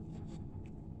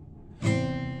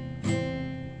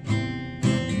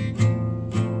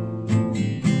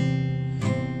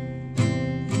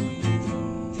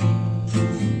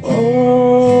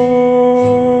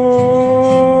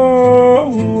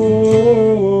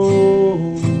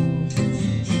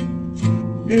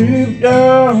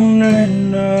down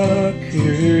in the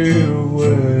cave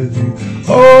where the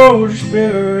Holy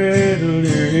Spirit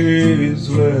lives,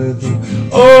 where the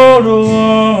older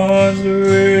ones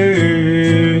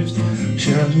raised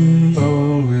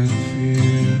tremble with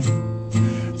fear.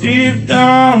 Deep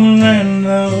down in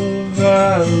the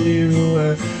valley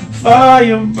where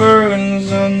fire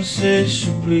burns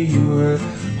insatiably, where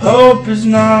hope is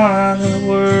not a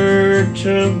word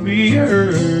to be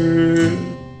heard.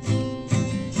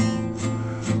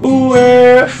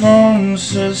 Away from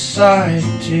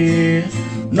society,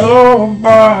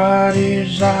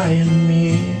 nobody's eyeing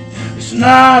me. It's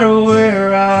not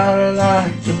where I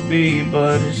like to be,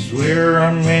 but it's where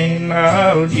I'm hanging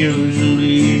out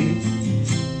usually.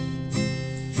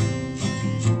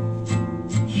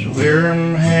 It's where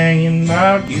I'm hanging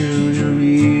out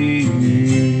usually.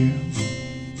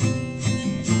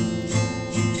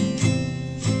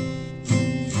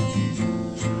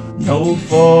 No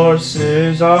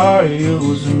forces are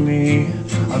using me.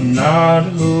 I'm not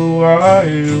who I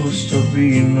used to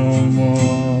be no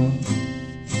more.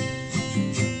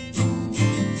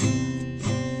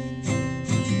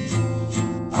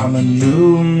 I'm a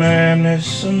new man,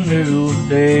 it's a new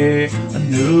day, a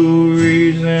new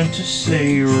reason to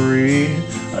say read,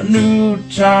 a new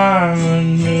time, a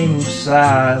new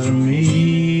side of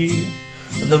me,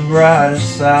 the brighter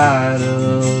side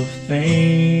of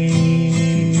things.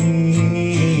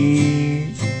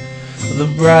 The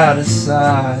brighter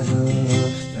side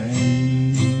of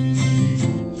things.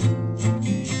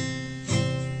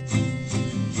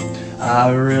 I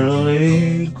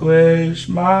relinquish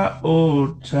my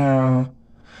old town,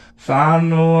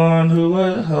 find the one who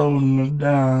was holding me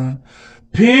down,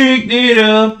 picked it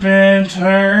up and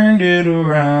turned it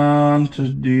around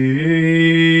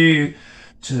today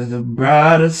to the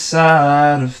brighter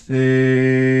side of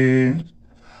things.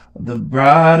 The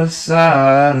brighter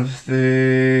side of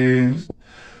things.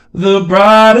 The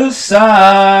brighter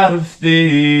side of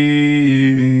things.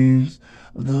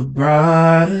 The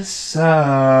brighter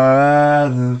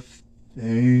side of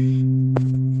things.